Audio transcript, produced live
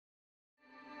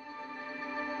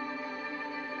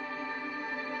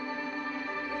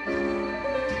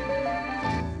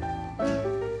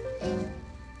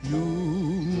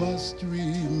Just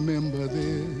remember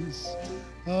this,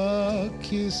 a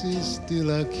kiss is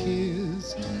still a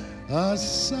kiss, a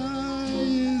sigh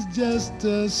is just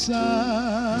a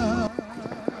sigh.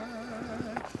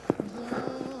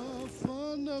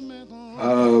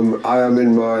 I am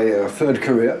in my third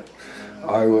career.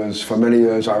 For many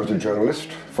years I was a journalist,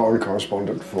 foreign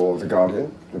correspondent for The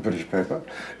Guardian, the British paper,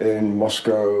 in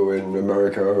Moscow, in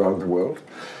America, around the world.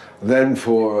 Then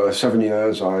for 7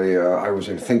 years I was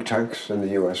in think tanks in the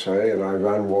USA, and I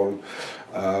ran one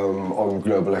on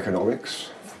global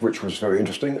economics, which was very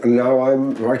interesting. And now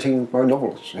I'm writing my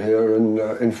novels here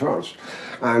in France.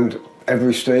 And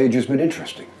every stage has been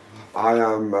interesting. I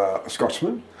am a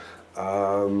Scotsman.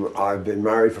 I've been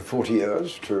married for 40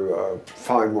 years to a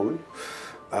fine woman.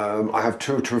 I have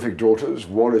two terrific daughters.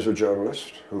 One is a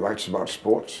journalist who writes about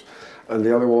sports, and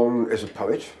the other one is a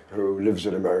poet who lives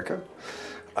in America.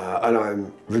 And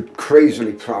I'm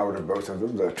crazily proud of both of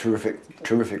them. They're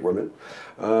terrific women.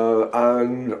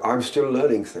 And I'm still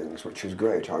learning things, which is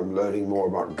great. I'm learning more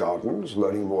about gardens,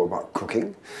 learning more about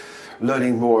cooking,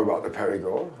 learning more about the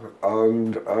Périgord,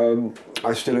 and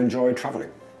I still enjoy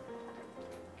traveling.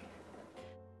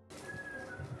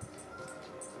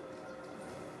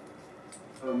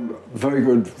 Very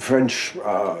good French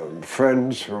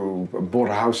friends who bought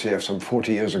a house here some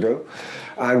 40 years ago,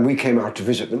 and we came out to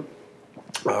visit them.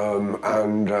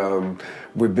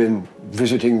 We've been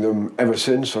visiting them ever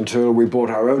since, until we bought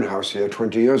our own house here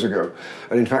 20 years ago.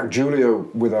 And in fact, Julia,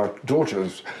 with our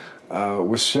daughters,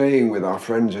 was staying with our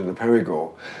friends in the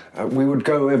Périgord. We would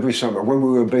go every summer when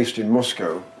we were based in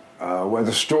Moscow, where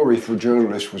the story for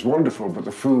journalists was wonderful, but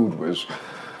the food was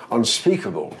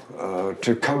unspeakable.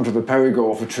 To come to the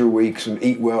Périgord for 2 weeks and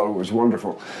eat well was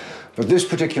wonderful. But this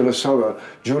particular summer,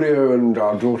 Julia and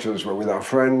our daughters were with our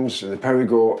friends in the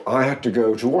Périgord. I had to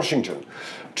go to Washington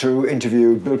to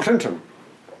interview Bill Clinton,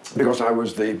 because I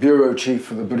was the bureau chief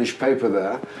for the British paper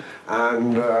there.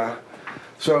 And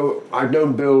so I'd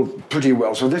known Bill pretty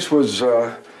well. So this was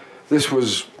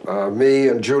me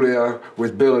and Julia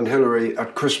with Bill and Hillary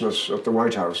at Christmas at the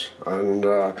White House, and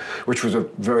which was a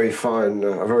very fine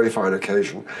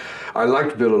occasion. I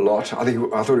liked Bill a lot. I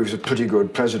thought he was a pretty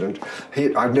good president.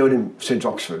 I'd known him since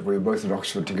Oxford. We were both at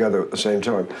Oxford together at the same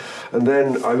time. And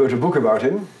then I wrote a book about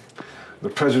him, The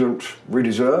President We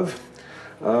Deserve,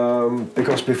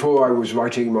 because before I was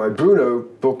writing my Bruno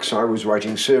books, I was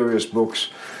writing serious books,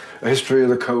 a history of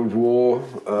the Cold War,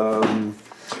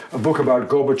 a book about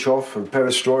Gorbachev and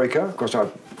perestroika, because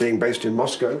I'm being based in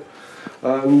Moscow.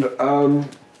 And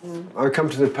I come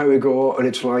to the Périgord and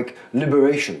it's like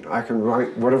liberation. I can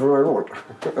write whatever I want.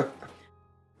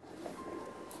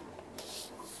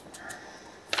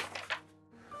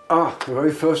 The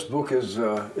very first book is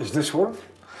this one,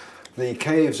 The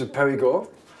Caves of Périgord,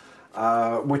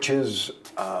 which is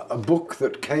a book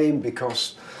that came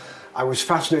because I was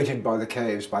fascinated by the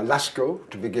caves, by Lascaux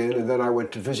to begin, and then I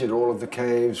went to visit all of the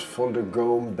caves, Font de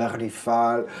Gaume,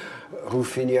 Bernifal,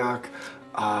 Rouffignac.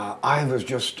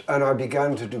 And I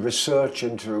began to do research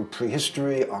into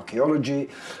prehistory, archaeology.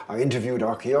 I interviewed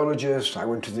archaeologists, I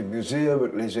went to the museum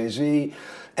at Les Aisies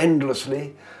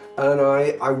endlessly, and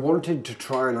I wanted to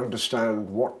try and understand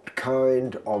what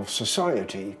kind of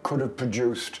society could have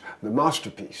produced the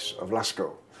masterpiece of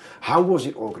Lascaux. How was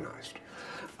it organized?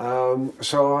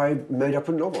 So I made up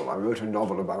a novel. I wrote a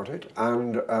novel about it,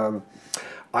 and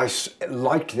I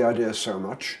liked the idea so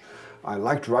much. I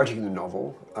liked writing the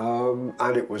novel,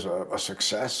 and it was a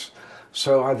success.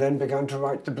 So I then began to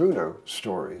write the Bruno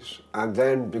stories. And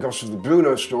then, because of the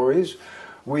Bruno stories,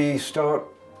 we start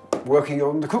working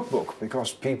on the cookbook,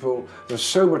 because there's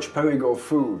so much Périgord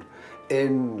food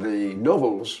in the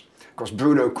novels, because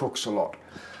Bruno cooks a lot,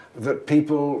 that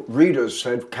readers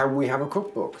said, can we have a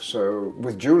cookbook? So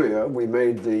with Julia, we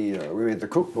made the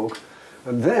cookbook,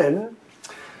 and then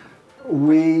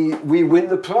we win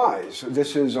the prize.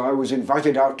 I was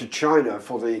invited out to China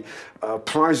for the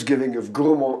prize giving of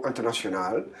Gourmand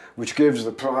International, which gives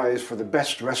the prize for the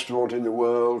best restaurant in the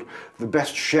world, the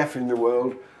best chef in the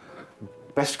world,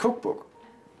 best cookbook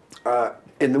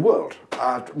in the world.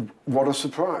 What a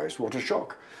surprise, what a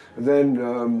shock. And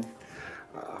then,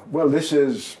 well, this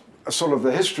is sort of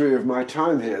the history of my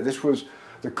time here. This was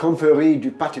the Confrérie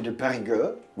du Pâté de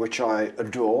Périgord, which I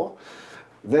adore.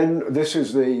 Then this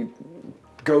is the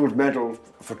gold medal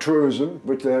for tourism,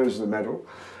 which there is the medal.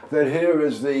 Then here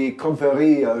is the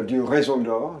Confrérie du Raison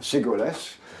d'Or,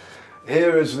 Sigolès.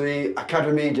 Here is the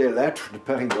Académie des Lettres de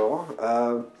Périgord,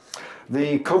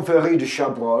 the Confrérie de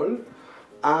Chabrol,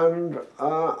 and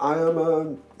I am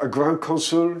a Grand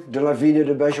Consul de la Vigne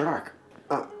de Bergerac.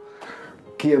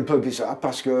 Qui est un peu bizarre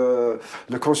parce que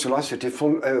le consulat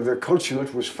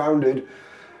was founded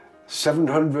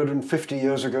 750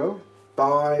 years ago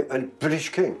by a British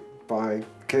king, by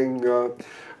King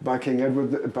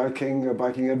Edward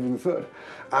III,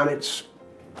 and it's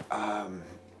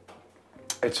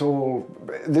all.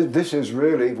 This is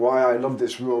really why I love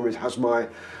this room. It has my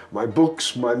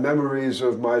books, my memories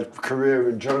of my career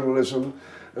in journalism,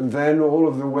 and then all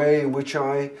of the way in which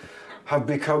I have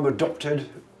become adopted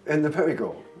in the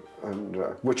Périgord, and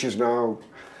which is now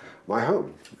my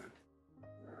home.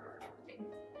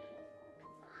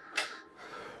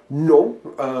 No,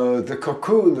 the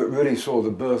cocoon that really saw the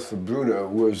birth of Bruno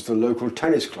was the local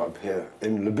tennis club here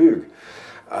in Le Bourg.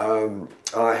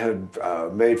 I had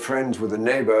made friends with a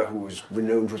neighbour who was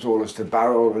renowned for his all the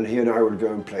barrel, and he and I would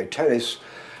go and play tennis.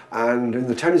 And in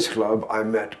the tennis club, I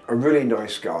met a really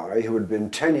nice guy who had been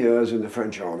 10 years in the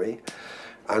French army.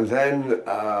 And then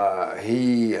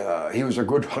he was a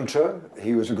good hunter,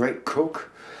 he was a great cook,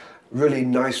 really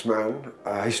nice man.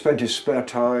 He spent his spare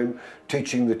time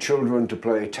teaching the children to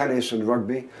play tennis and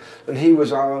rugby. And he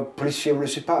was our policier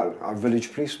municipal, our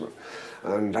village policeman.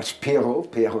 And that's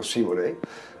Pierrot Simonet,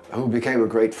 who became a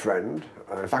great friend.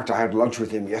 In fact, I had lunch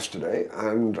with him yesterday,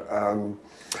 and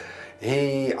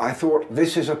I thought,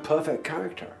 this is a perfect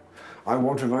character. I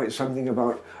want to write something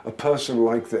about a person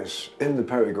like this in the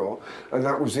Périgord, and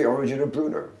that was the origin of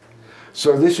Bruno.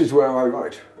 So this is where I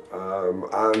write,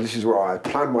 and this is where I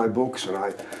plan my books, and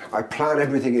I plan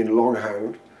everything in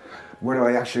longhand. When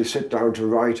I actually sit down to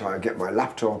write, I get my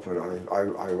laptop and I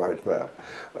write there.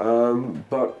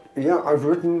 But yeah, I've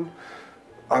written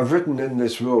in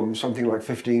this room something like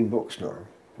 15 books now,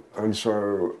 and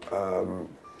so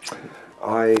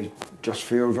I just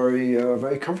feel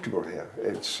very comfortable here.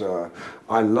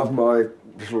 I love my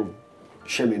little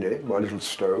cheminée, my little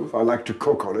stove. I like to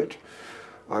cook on it.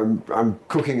 I'm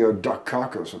cooking a duck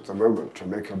carcass at the moment to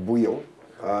make a bouillon,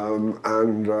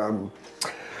 and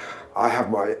I have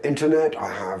my internet. I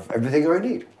have everything I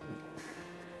need,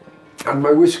 and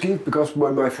my whiskey, because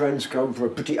when my friends come for a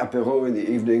petit apéro in the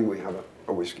evening, we have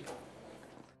a whiskey.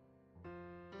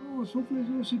 Oh, sauf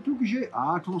c'est tout que j'ai.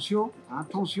 Attention,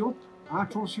 attention.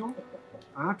 Attention,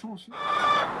 attention.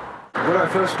 When I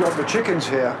first got the chickens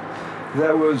here,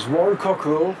 there was one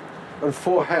cockerel and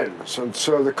 4 hens. And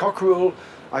so the cockerel,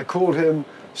 I called him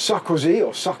Sarkozy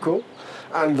or Sarko,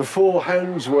 and the 4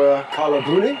 hens were Carla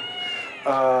Bruni,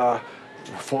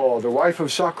 for the wife of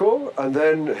Sarko, and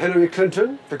then Hillary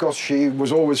Clinton, because she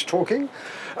was always talking,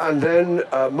 and then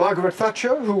Margaret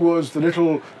Thatcher, who was the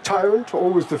little tyrant,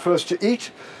 always the first to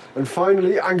eat, and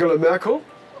finally Angela Merkel,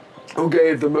 who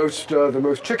gave the most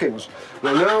chickens.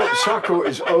 Well, now Sarko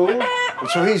is old, and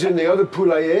so he's in the other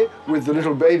poulailler with the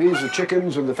little babies, the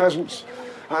chickens and the pheasants.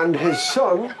 And his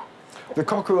son, the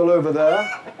cockerel over there,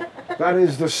 that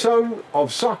is the son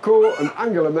of Sarko and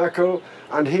Angela Merkel,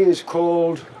 and he is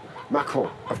called Macron,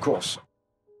 of course.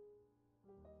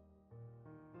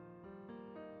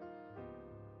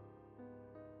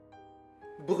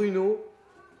 Bruno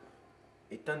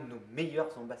est un de nos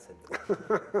meilleurs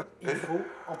ambassadeurs. Il faut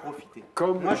en profiter.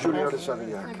 Comme Julien de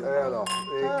Savignac. Et alors,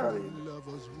 et Carine.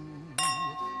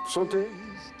 Santé.